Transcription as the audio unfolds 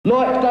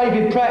Like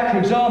David Pratt, for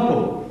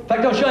example. In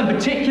fact, I was showing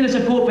particular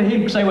support for him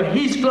because they were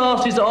his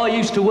glasses that I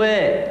used to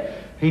wear.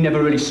 He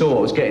never really saw what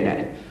I was getting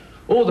at.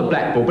 Or the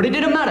blackboard, but it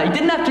didn't matter. He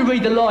didn't have to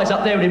read the lies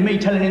up there with me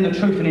telling him the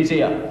truth in his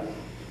ear.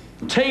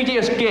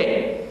 Tedious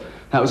Git.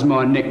 That was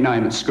my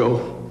nickname at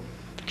school.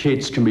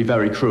 Kids can be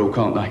very cruel,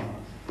 can't they?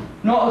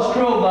 Not as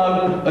cruel,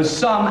 though, as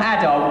some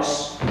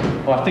adults.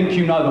 I think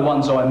you know the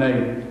ones I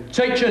mean.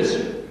 Teachers.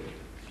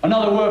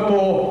 Another word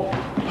for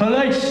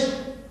police.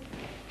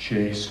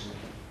 Cheers.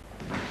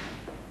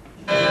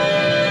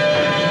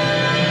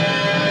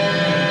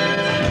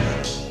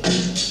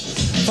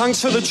 Thanks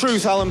for the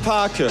truth, Alan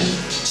Parker.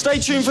 Stay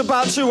tuned for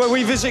part 2 where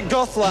we visit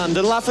Gothland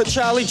and laugh at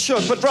Charlie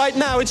Chuck. But right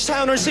now, it's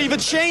time to receive a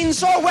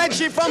chainsaw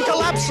wedgie from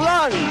Collapsed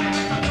Lung.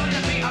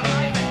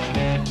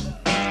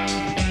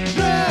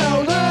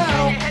 Now,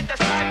 now.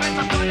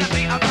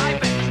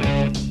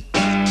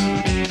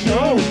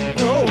 No,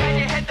 no.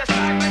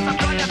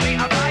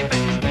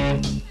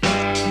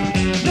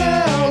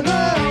 Now,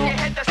 now.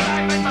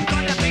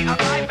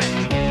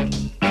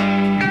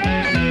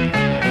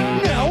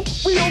 Now,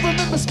 we all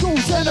remember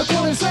schools and the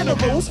corners and the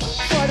rules.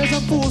 Fighters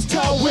and fools,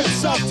 towel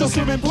whips up to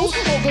swimming pools.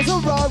 All goes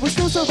awry, we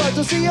still survive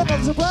to see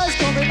another surprise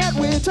coming that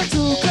winter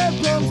to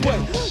Cleveland's way.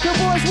 The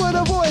boys were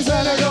the boys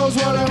and the girls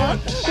were the one.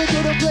 They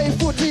couldn't play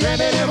footy and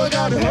they never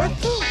got hurt.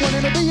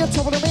 Wanted to be a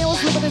top of the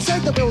meals, living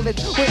inside the building.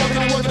 We're walking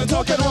on working and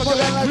talking, walking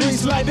around like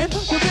grease lightning.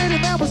 The baby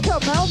man was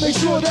come out, make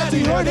sure that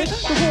he heard it.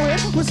 The boy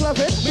was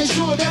laughing, make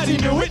sure that he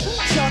knew it.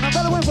 Shouting and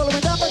bellowing,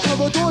 following down the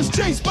corridors.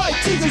 Chased by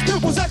teachers,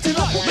 pupils acting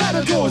like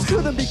matadors.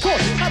 Couldn't be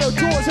caught out of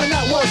doors and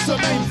that was the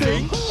main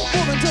thing.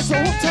 More than just a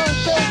hook turn,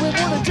 though, we're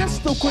more than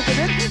just the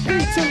quickening.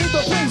 Need to leave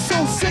the place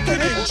so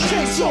sickening.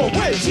 Chainsaw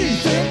wedgie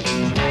thing.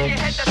 Now you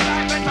hit the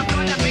sirens, I'm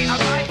gonna be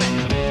alright.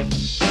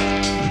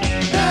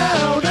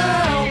 Now,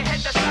 now. You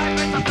hit the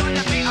sirens, I'm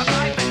gonna be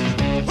alright.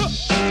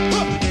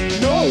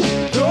 No,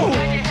 no.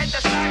 You hit the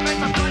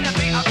sirens, I'm gonna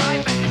be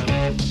alright.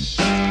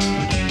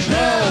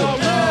 Now,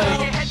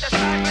 now. You hit the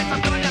sirens,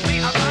 I'm gonna be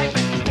alright.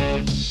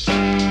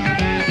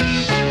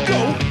 Go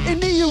in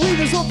the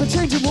arenas of the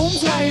changing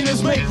rooms,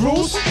 hyenas make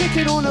rules.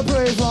 Picking on a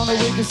brave on a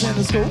weakness in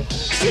the school.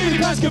 Steely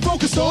plans get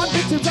focused on.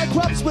 Victims like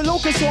crabs will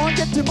locus on.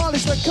 Get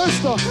demolished like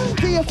cursed on.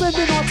 The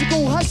offending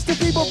article has to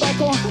people back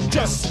on.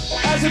 Just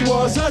as it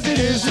was, as it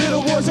is.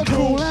 Little boys are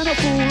cruel and a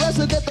fool as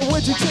they get the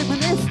wedgie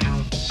treatment. If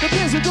the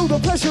peers will do the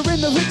pressure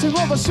in the victim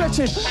of a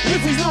stretching.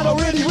 If he's not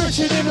already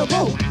riching in a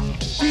boat.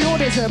 The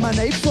orders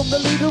emanate from the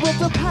leader of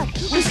the pack.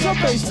 We stop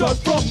base dog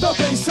from the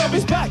base of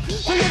his back.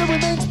 The leader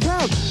remains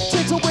proud.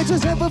 Gentle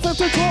witches never felt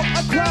to draw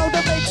a crowd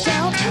that makes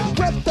sound.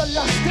 Grab the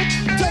lastic,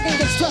 dragging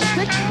gets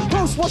drastic.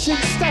 Post-washing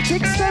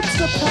static, steps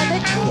to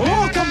panic.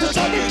 All come to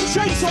target,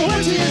 chainsaw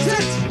wedgie is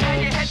it. Now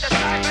you hit the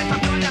sirens, I'm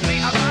gonna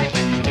be alright.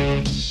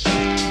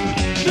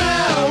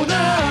 Now,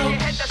 now. You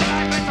hit the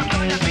sirens, I'm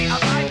gonna be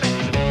alright.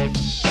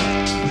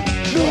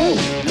 No,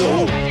 no.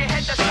 You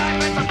hit the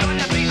sirens, I'm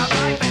gonna be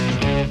alright.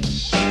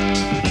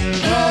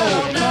 No,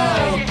 no.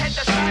 You hit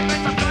the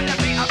sirens, I'm gonna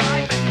be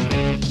alright.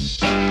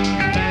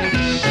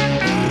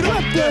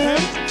 Grab the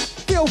hem,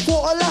 feel for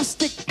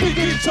elastic,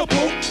 begin to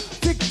pull.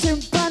 Victim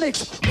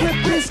panics, rip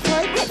his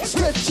tight,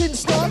 stretching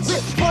starts.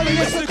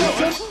 Polyester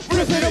cotton,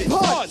 rip it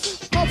apart.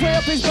 Halfway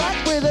up his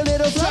back with a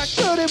little flap.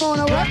 Put him on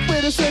a rack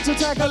with a stretch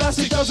attack.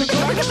 Elastic doesn't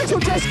crack, so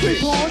just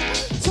keep on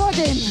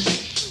tugging.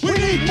 We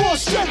need more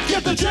strength,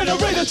 get the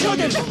generator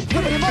chugging.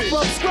 Put him up,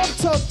 rub, scrub,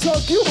 tug,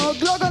 tug. You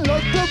mug, lug, and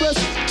lug the rest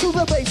to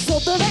the base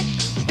of the neck.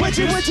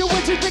 Wedgie, wedgie,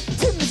 wedgie,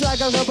 victims like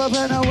a rubber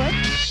band away.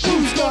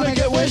 Who's gonna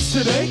get wedged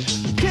today?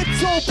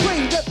 Kids all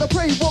pray that the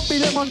prey won't be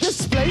them on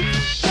display.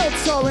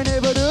 Heads are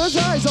inhibitors,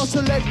 eyes are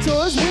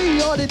selectors.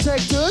 We are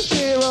detectors,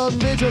 here are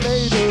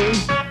vigilators.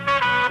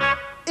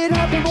 It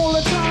happened all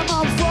the time,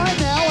 I'm fine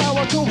now.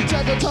 Our coach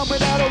at the time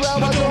without a row,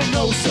 I don't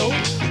know so.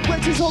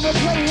 Wedges on the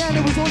play and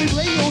it was only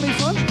play, only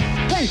fun.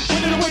 Hey,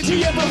 when did a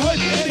wedgie ever hurt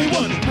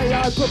anyone? May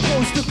I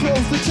propose to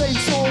close the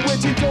chainsaw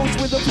wedgie dose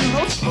with a few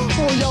notes?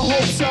 All your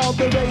hopes are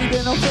buried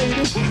and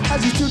faded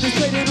as you students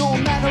played in all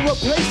manner of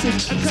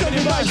places.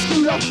 Turning by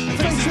screwed up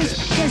faces,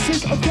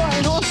 cases of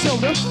crying or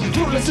shoulder.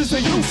 Fruitless is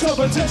the use of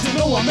attention,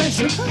 no one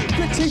mentioned.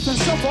 Grit teeth and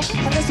suffer,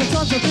 unless the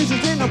times of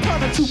visions in a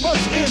product too much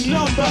in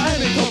number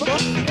and in cover.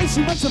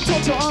 Instruments of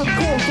torture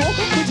uncalled for,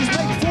 bitches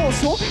make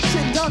four-saw,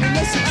 sitting down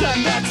unless you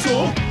can, that's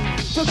all.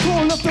 The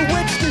call of the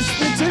wedge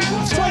dispensing,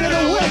 straight of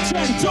the wedge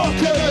and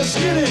darker the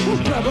skinny.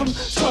 Grab 'em,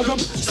 tug 'em,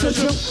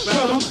 stretch 'em,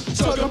 grab 'em,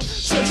 tug 'em,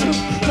 stretch 'em,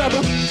 grab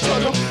 'em,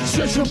 tug 'em,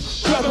 stretch 'em,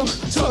 grab 'em,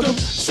 tug 'em,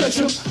 stretch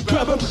 'em,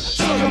 grab 'em,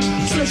 tug 'em,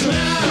 stretch 'em,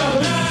 grab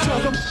 'em,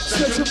 tug 'em,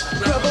 stretch 'em,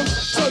 grab 'em,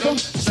 tug 'em,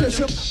 stretch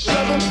 'em,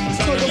 grab 'em,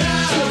 tug 'em,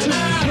 stretch 'em,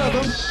 grab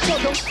 'em,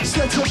 tug 'em,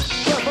 stretch 'em,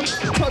 grab 'em,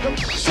 tug 'em,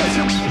 stretch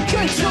 'em.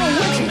 Chainsaw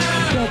wedgie.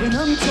 Grabbing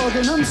 'em,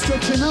 tugging 'em,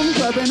 stretching 'em,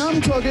 grabbing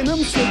 'em, tugging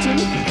 'em, stretching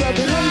 'em,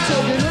 grabbing 'em,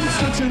 tugging 'em,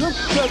 stretching 'em,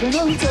 grabbing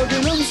 'em,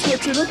 tugging 'em,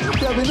 stretching 'em,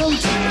 grabbing 'em.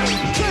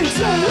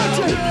 Chainsaw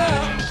wedgie.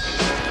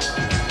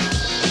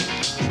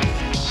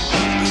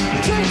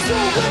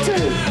 Chainsaw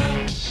wedgie.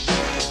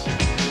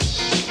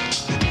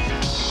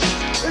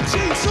 A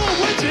chainsaw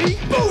wedgie.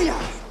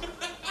 Booyah.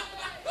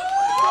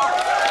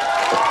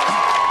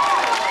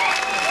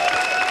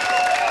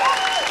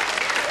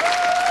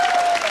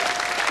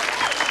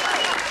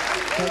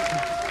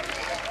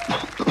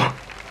 Thank you.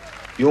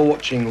 You're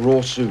watching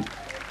Raw Soup.